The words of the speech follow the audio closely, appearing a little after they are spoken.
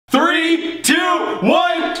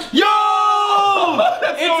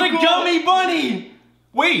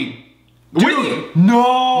Wait. Dude, Wait.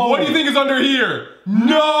 No. What do you think is under here?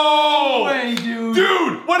 No way, dude.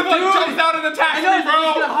 Dude, what if it like jumps out and attacks me, bro?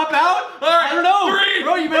 He's gonna hop out? All right, I don't know. 3,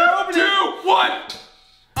 bro, you better open 2, 1.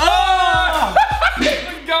 Oh! The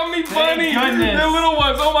gummy bunny. Goodness. The little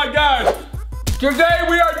ones. Oh my gosh. Today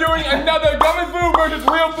we are doing another gummy food versus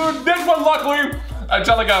real food. This one, luckily, I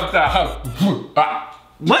sound like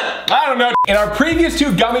What? I don't know. In our previous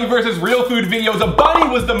 2 gummy versus real food videos, a bunny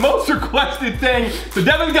was the most requested thing. So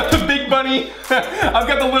Devin's got the big bunny. I've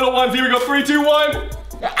got the little ones. Here we go. 3, 2, 1.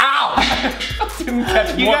 Ow! Didn't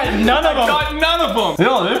catch You one. got none of them. I got none of them.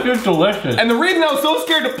 No, this is delicious. And the reason I was so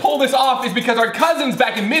scared to pull this off is because our cousins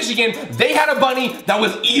back in Michigan, they had a bunny that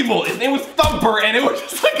was evil. His name was Thumper, and it would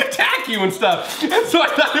just like attack you and stuff. And so I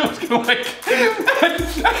thought it was gonna like, I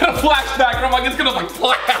had a flashback, and I'm like, it's gonna like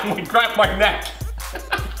fly out and like grab my neck.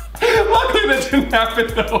 Luckily that didn't happen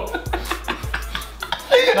though.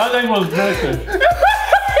 Nothing was delicious.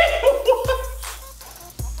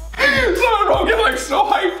 So I'm getting like so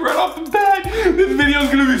hyped right off the bat. This video is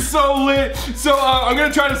gonna be so lit. So I'm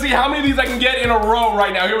gonna try to see how many of these I can get in a row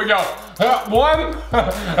right now. Here we go. 1,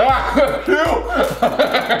 2.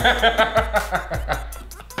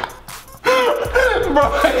 Bro,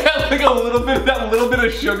 I had like a little bit of that little bit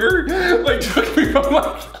of sugar. Like took me from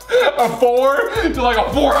like a 4 to like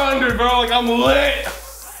a 400, bro. Like I'm lit.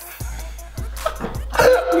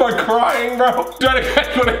 I'm like crying, bro. Try to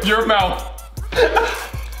catch one in your mouth.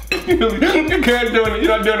 You can't do it.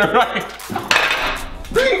 You're not doing it right.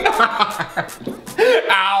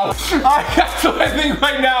 Ow. Alright, so I think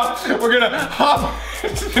right now we're gonna hop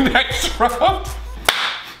into the next round.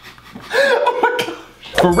 Oh my god.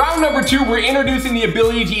 For round number 2, we're introducing the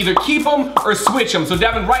ability to either keep them or switch them. So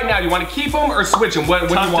Devin, right now, you want to keep them or switch them? What do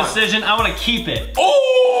you want? Tough decision. I want to keep it.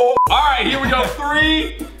 Oh! All right, here we go.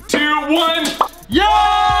 3, 2, 1.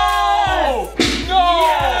 Yo! No!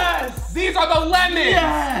 Yes! These are the lemons.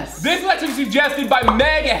 Yes! This was actually suggested by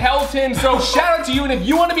Meg Helton. So shout out to you. And if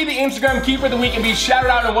you want to be the Instagram keeper of the week and be shouted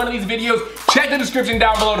out in one of these videos, check the description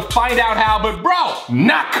down below to find out how. But bro,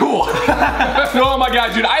 not cool. Oh my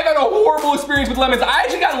god, dude. I've had a horrible experience with lemons. I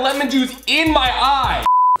actually got lemon juice in my eye.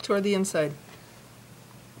 Toward the inside.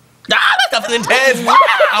 Ah, that stuff is intense. Wow.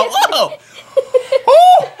 Whoa.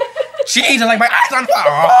 Oh. Jeez, like my eyes on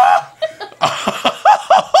fire.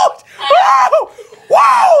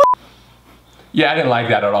 Wow. Yeah, I didn't like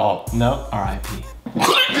that at all. No, R.I.P.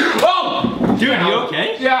 Oh! Dude, you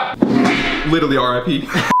okay? Yeah. Literally R.I.P.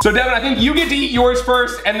 So Devin, I think you get to eat yours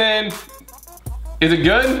first, and then, is it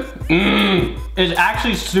good? Mmm. It's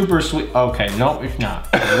actually super sweet. Okay, no, it's not.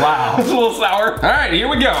 Wow. It's a little sour. All right, here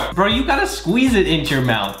we go. Bro, you gotta squeeze it into your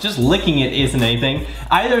mouth. Just licking it isn't anything.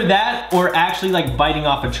 Either that or actually like biting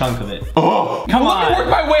off a chunk of it. Oh, come on. Let me work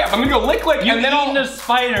my way up. I'm gonna go lick, You and then eating I'll... a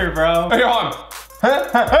spider, bro. Hey, hold on.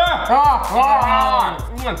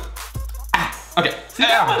 Okay. See,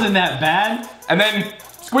 that wasn't that bad. And then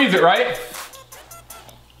squeeze it, right?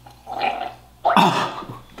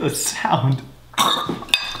 Oh, the sound.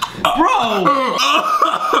 Bro!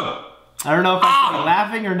 I don't know if I'm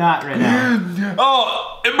laughing or not right now.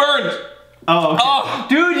 Oh, it burns. Oh, okay. Oh.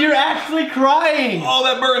 Dude, you're actually crying. Oh,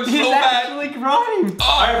 that burns He's so bad. actually crying. Oh.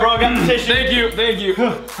 All right, bro, I got the tissue. Thank you, thank you.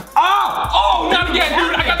 Oh, not again,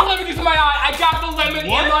 dude. I got the lemon juice in my eye. I got the lemon in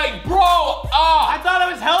my, bro. Oh. I thought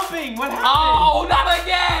I was helping. What happened? Oh, not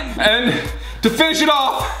again. And to finish it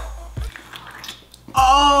off.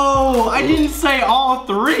 Oh, I didn't say all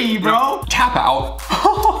 3, bro. Tap out.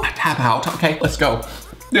 Tap out. Okay, let's go.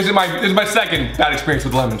 This is my second bad experience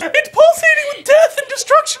with lemons. It's pulsating with death and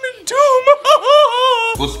destruction and doom.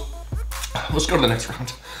 Let's go to the next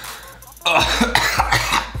round.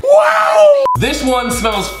 Wow. This one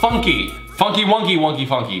smells funky. Funky, wonky, wonky,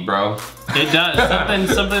 funky, bro. It does.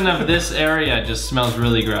 Something of this area just smells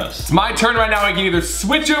really gross. It's my turn right now. I can either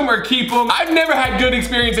switch them or keep them. I've never had good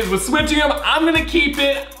experiences with switching them. I'm gonna keep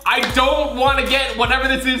it. I don't want to get whatever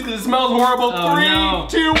this is because it smells horrible. Oh, 3, no.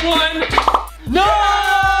 2, 1. No! No!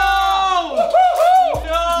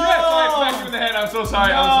 Yes, I smacked you in the head. I'm so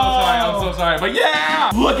sorry. I'm so sorry. I'm so sorry. But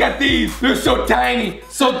yeah! Look at these. They're so tiny,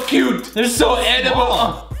 so cute. They're so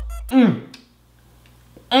edible.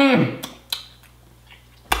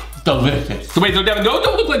 Delicious. So wait, so Devin, those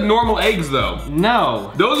don't look like normal eggs though.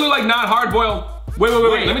 No. Those are like not hard boiled.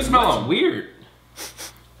 Wait, let me smell them. Weird.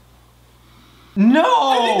 No!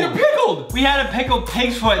 I think they're pickled. We had a pickled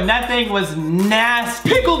pig's foot and that thing was nasty.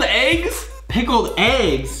 Pickled eggs? Pickled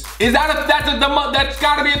eggs? Is that that's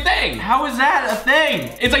gotta be a thing. How is that a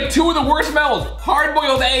thing? It's like two of the worst smells.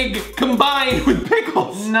 Hard-boiled egg combined with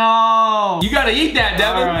pickles. No. You gotta eat that,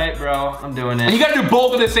 Devin. All right, bro, I'm doing it. And you gotta do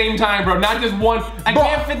both at the same time, bro, not just one. I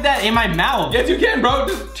can't fit that in my mouth. Yes, you can, bro.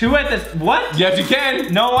 Just... Two at this, what? Yes, you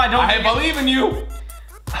can. No, I don't. I believe in you.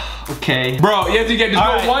 Okay. Bro, yes, you can. Just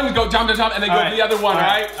All go right. one, go jump to top, and then go to the other one, all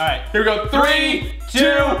right? All right. Here we go. 3, 2,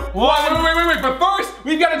 1. Wait. But first,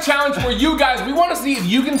 we've got a challenge for you guys. We want to see if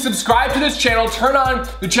you can subscribe to this channel, turn on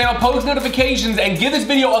the channel post notifications, and give this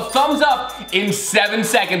video a thumbs up in 7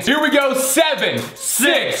 seconds. Here we go. 7,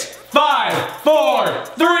 6, 5, 4,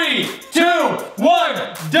 3, 2,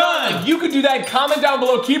 1, done. If you could do that, comment down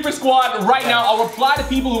below, Keeper Squad right now. I'll reply to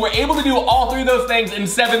people who were able to do all 3 of those things in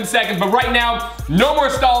 7 seconds. But right now, no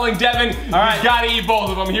more stalling, Devin. All right. You gotta eat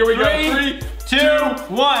both of them. Here we go. 3, 2,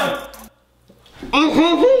 1. I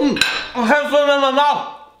have some in my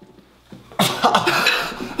mouth.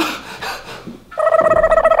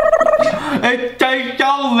 It tastes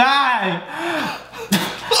so bad.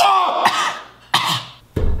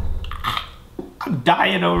 I'm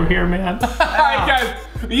dying over here, man. All right, guys.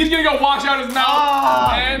 He's gonna go wash out his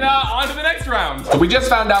mouth and on to the next round. So we just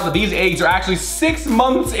found out that these eggs are actually 6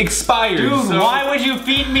 months expired. Dude, so why would you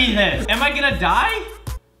feed me this? Am I gonna die?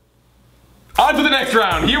 on to the next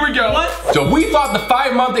round. Here we go. What? So we thought the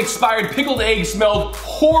 5-month expired pickled egg smelled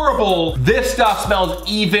horrible. This stuff smells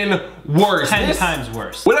even worse. 10 times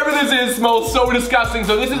worse. Whatever this is smells so disgusting.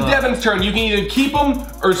 So this is Devin's turn. You can either keep them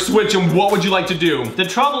or switch them. What would you like to do? The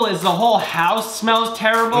trouble is the whole house smells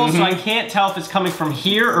terrible, so I can't tell if it's coming from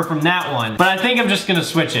here or from that one. But I think I'm just gonna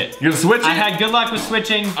switch it. You're gonna switch it? I had good luck with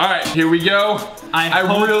switching. All right, here we go. I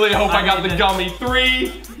really hope I got the gummy.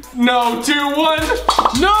 3, no, 2, 1.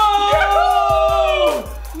 No!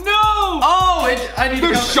 No! Oh, I need to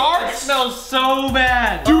go. Sharks? It smells so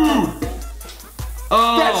bad. Dude!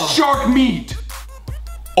 That's shark meat!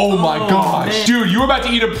 Oh my gosh. Man. Dude, you were about to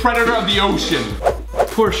eat a predator of the ocean.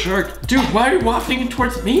 Poor shark. Dude, why are you wafting it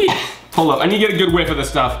towards me? Hold up, I need to get a good whiff of this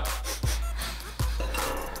stuff.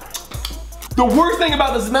 The worst thing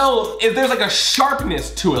about the smell is there's like a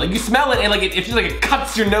sharpness to it. Like you smell it and like it feels like it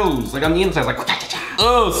cuts your nose. Like on the inside, it's like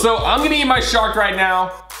oh, so I'm gonna eat my shark right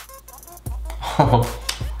now. Oh,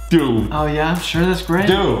 dude. Oh yeah, I'm sure that's great.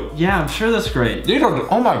 Dude. Yeah, I'm sure that's great. These are,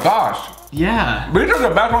 oh my gosh. Yeah. These are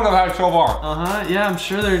the best ones I've had so far. Uh-huh, yeah, I'm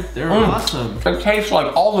sure they're awesome. They taste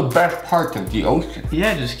like all the best parts of the ocean.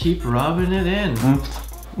 Yeah, just keep rubbing it in.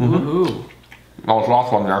 Woohoo. Oh, it's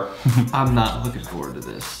lost one there. I'm not looking forward to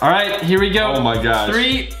this. All right, here we go. Oh my gosh.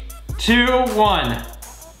 3, 2, 1.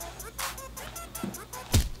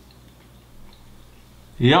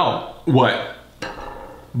 Yo. What?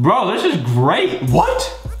 Bro, this is great.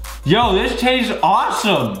 What? Yo, this tastes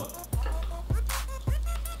awesome.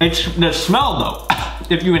 It's the smell though.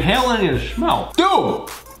 If you inhale any of the smell. Dude.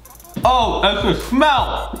 Oh, that's the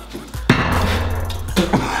smell.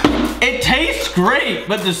 It tastes great,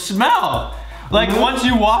 but the smell. Like once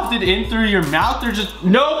you waft it in through your mouth, there's just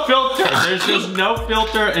no filter. There's just no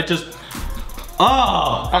filter. It just,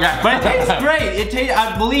 oh. Okay. But it tastes great. It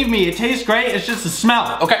tastes, believe me, it tastes great. It's just the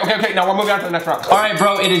smell. Okay. Now we're moving on to the next round. All right,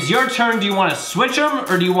 bro, it is your turn. Do you want to switch them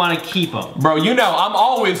or do you want to keep them? Bro, you know, I'm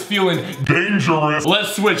always feeling dangerous.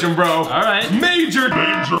 Let's switch them, bro. All right. Major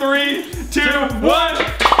danger. 3, 2, 1.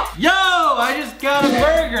 Yo, I just got a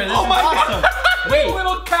burger. This Oh is my awesome. God. Wait.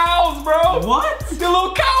 Little cows, bro. What? The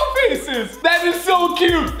little cow faces. That is so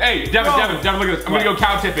cute. Hey, Devin, look at this. I'm gonna go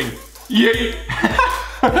cow tipping. Yay.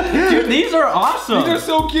 Dude, these are awesome. These are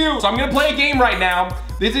so cute. So I'm gonna play a game right now.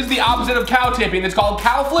 This is the opposite of cow tipping. It's called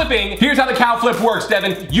cow flipping. Here's how the cow flip works,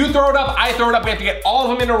 Devin. You throw it up, I throw it up. We have to get all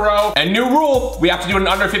of them in a row. And new rule, we have to do it in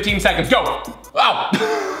under 15 seconds. Go. Oh.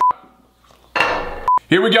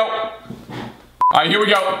 Here we go. All right, here we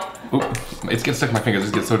go. Ooh, it's getting stuck in my fingers.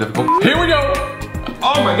 This gets so difficult. Here we go.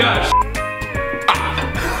 Oh my gosh.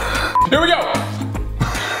 Ah. Here we go.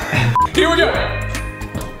 Here we go.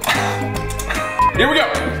 Here we go.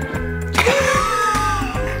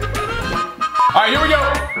 All right, here we go.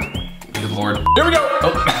 Good Lord. Here we go.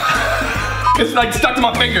 Oh. It's like stuck to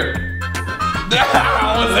my finger.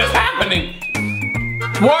 How is this happening?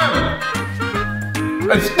 Worm.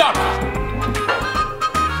 It's stuck.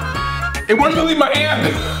 It wouldn't even leave my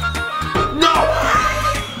hand. No.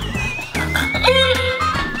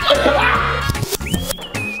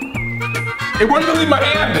 It wouldn't even leave my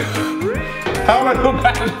hand. How am I so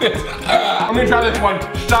bad at this? I'm gonna try this one.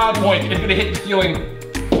 Style point. It's gonna hit the ceiling.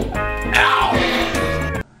 Ow!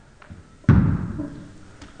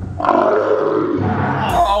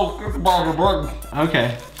 Oh, it's a ball of bug.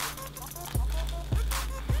 Okay.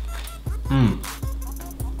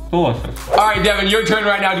 Delicious. All right, Devin, your turn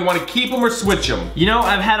right now. Do you want to keep them or switch them? You know,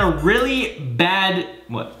 I've had a really bad,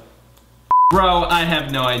 what? Bro, I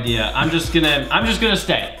have no idea. I'm just gonna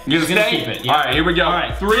stay. You're just gonna keep it. Yeah. All right, here we go. All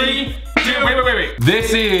right, 3, 2, wait.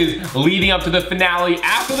 This is leading up to the finale.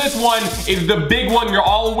 After this one is the big one you're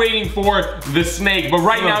all waiting for, the snake. But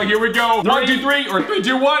right now, here we go. 1, 2, 3, or 3,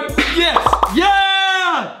 2, 1. Yes!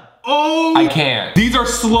 Yeah! Oh! I can't. These are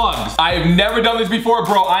slugs. I have never done this before,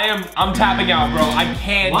 bro. I'm tapping out, bro. I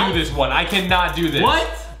can't do this one. I cannot do this.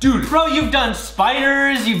 What? Dude. Bro, you've done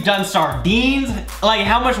spiders, you've done sardines. Like,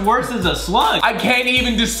 how much worse is a slug? I can't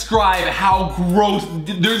even describe how gross.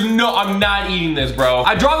 I'm not eating this, bro.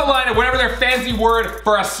 I draw the line at whatever their fancy word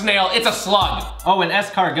for a snail. It's a slug. Oh, an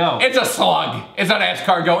escargot. It's a slug. It's not an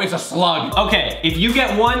escargot, it's a slug. Okay, if you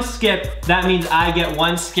get 1 skip, that means I get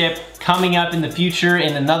 1 skip coming up in the future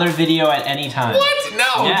in another video at any time. What?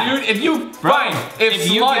 No, dude. If you, fine. If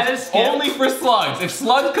you slugs, get a skip, only for slugs. If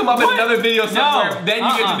slugs come up in another video somewhere, then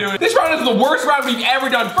you get to do it. This round is the worst round we've ever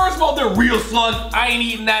done. First of all, they're real slugs. I ain't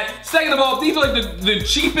eating that. Second of all, these are like the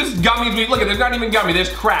cheapest gummies we, look at, there's not even gummy, there's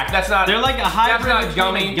crack. That's not, they're like a hybrid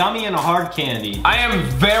between a gummy and a hard candy. I am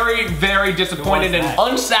very, very disappointed and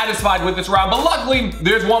unsatisfied with this round, but luckily,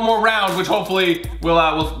 there's one more round, which hopefully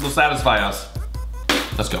will satisfy us.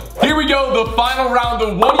 Let's go. Here we go, the final round,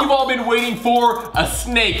 the one you've all been waiting for, a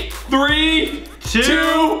snake. 3,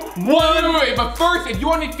 2, 1. Wait, but first, if you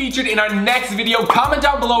want to be featured in our next video, comment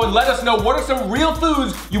down below and let us know what are some real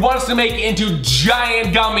foods you want us to make into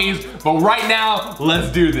giant gummies. But right now,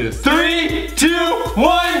 let's do this. 3, 2, 1.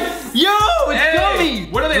 Yo, it's gummy.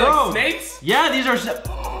 What are they, like snakes? Yeah, these are...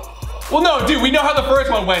 Well, no, dude, we know how the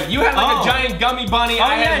first one went. You had like a giant gummy bunny.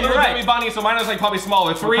 I had a little gummy bunny, so mine was like probably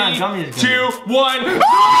smaller. 3, 2, 1.